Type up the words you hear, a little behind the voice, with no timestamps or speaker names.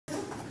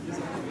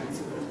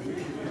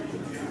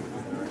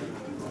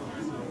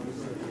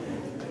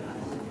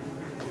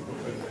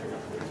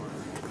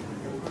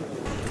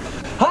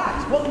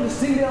welcome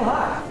to Singdale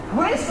High.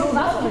 Great school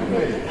development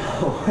committee.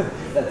 Oh,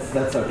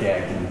 that's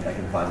okay. I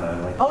can find my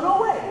own way. Oh,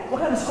 no way.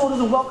 What kind of school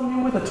doesn't welcome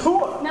you with a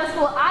tour? No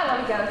school I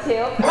want to go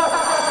to.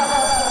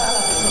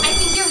 I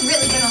think you're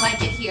really gonna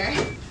like it here.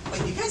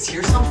 Wait, you guys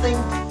hear something?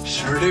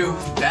 Sure do.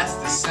 That's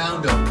the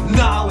sound of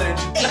knowledge.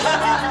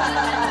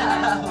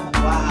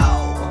 Wow.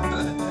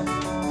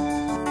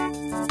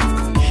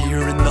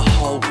 Here in the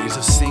hallways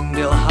of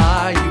Singdale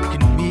High, you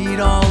can meet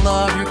all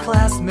of your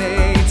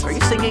classmates. Are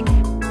you singing?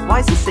 Why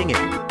is he singing?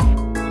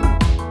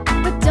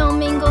 But don't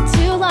mingle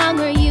too long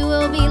or you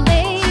will be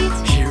late.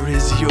 Here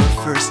is your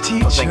first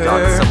teacher. Oh, thank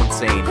God, someone's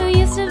sane. Who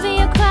used to be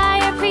a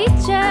choir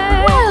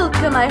preacher.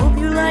 Welcome, I hope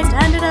you like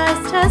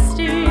standardized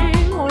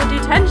testing or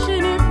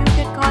detention if you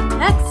get caught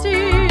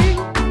texting.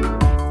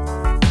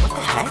 What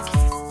the heck?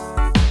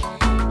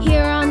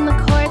 Here on the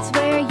courts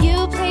where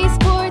you play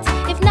sports.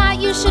 If not,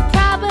 you should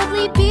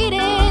probably beat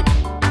it.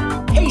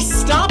 Hey,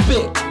 stop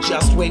it!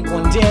 Just wait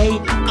one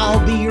day,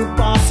 I'll be your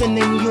boss and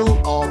then you'll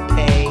all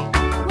pay.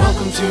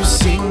 Welcome to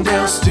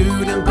Singdale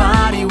Student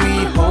Body,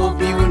 we hope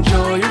you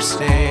enjoy your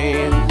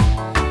stay.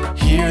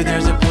 Here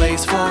there's a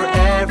place for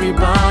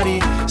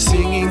everybody,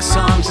 singing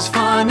songs is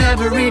fun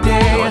every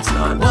day. No, it's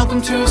not.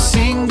 Welcome to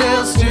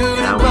Singdale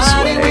Student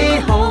Body, we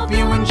hope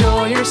you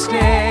enjoy your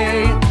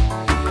stay.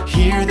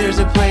 Here there's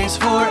a place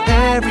for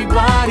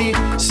everybody,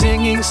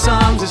 singing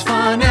songs is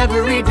fun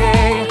every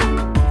day.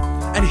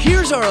 And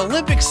here's our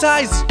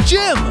Olympic-sized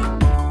gym!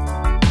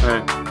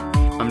 Hey,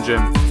 I'm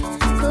Jim.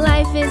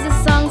 Life is a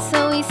song,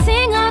 so we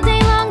sing all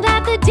day long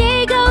that the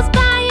day goes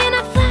by in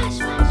a flash.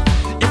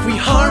 If we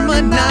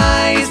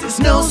harmonize, it's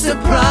no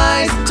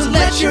surprise to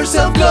let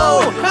yourself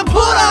go and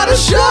put on a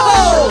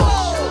show!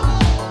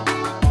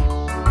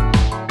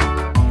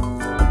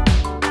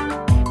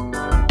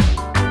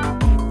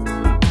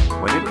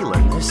 When did we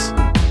learn this?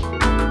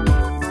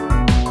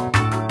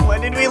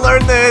 When did we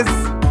learn this?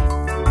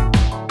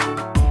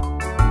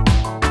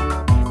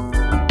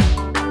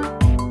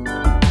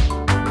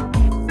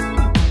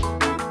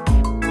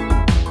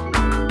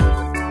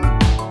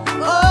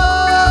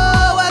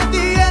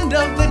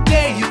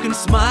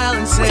 Smile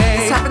and say, wait,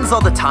 this happens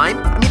all the time?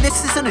 I mean,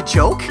 this isn't a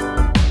joke?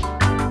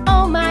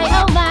 Oh my,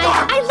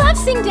 I love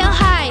Singdale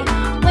High.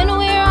 When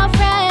we're all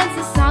friends,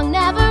 the song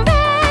never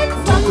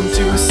ends. Welcome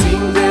to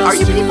Singdale. Are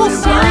you people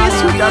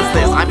serious? Who does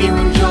this? I mean,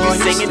 you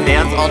sing and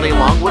dance all day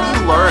long. What do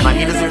you learn? I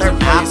mean, is there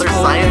math or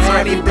science or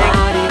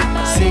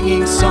anything?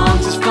 Singing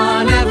songs is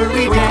fun every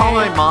day. Can we call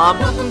my mom?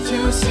 Welcome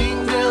to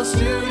Singdale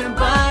Student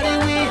Body,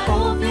 we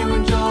hope you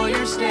enjoy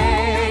your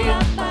stay.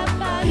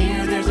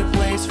 Here there's a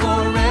place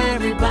for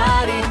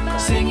everybody,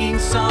 singing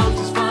songs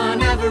is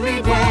fun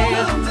every day.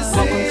 Welcome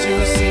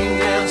to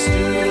Singdale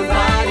Student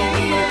Body,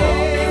 we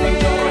hope you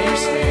enjoy your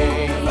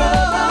stay.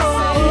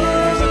 Here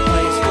there's a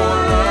place for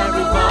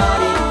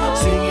everybody,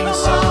 singing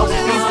songs.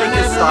 Please make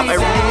this stop. I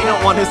really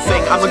don't want to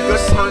sing. I'm a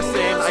good person.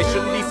 I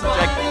shouldn't be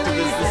subjected to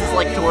this. This is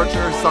like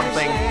torture or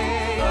something.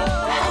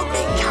 Help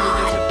me, God.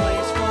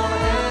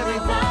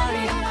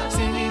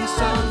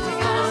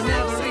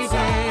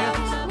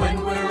 When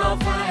we're all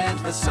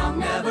friends, the song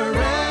never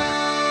ends.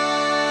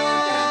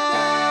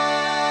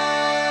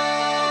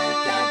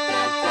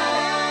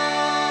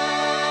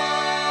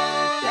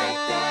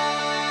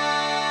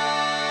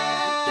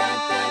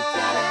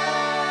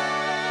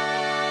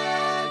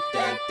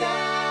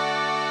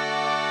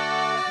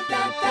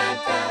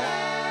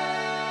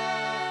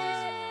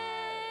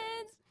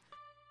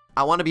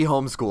 I want to be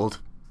homeschooled.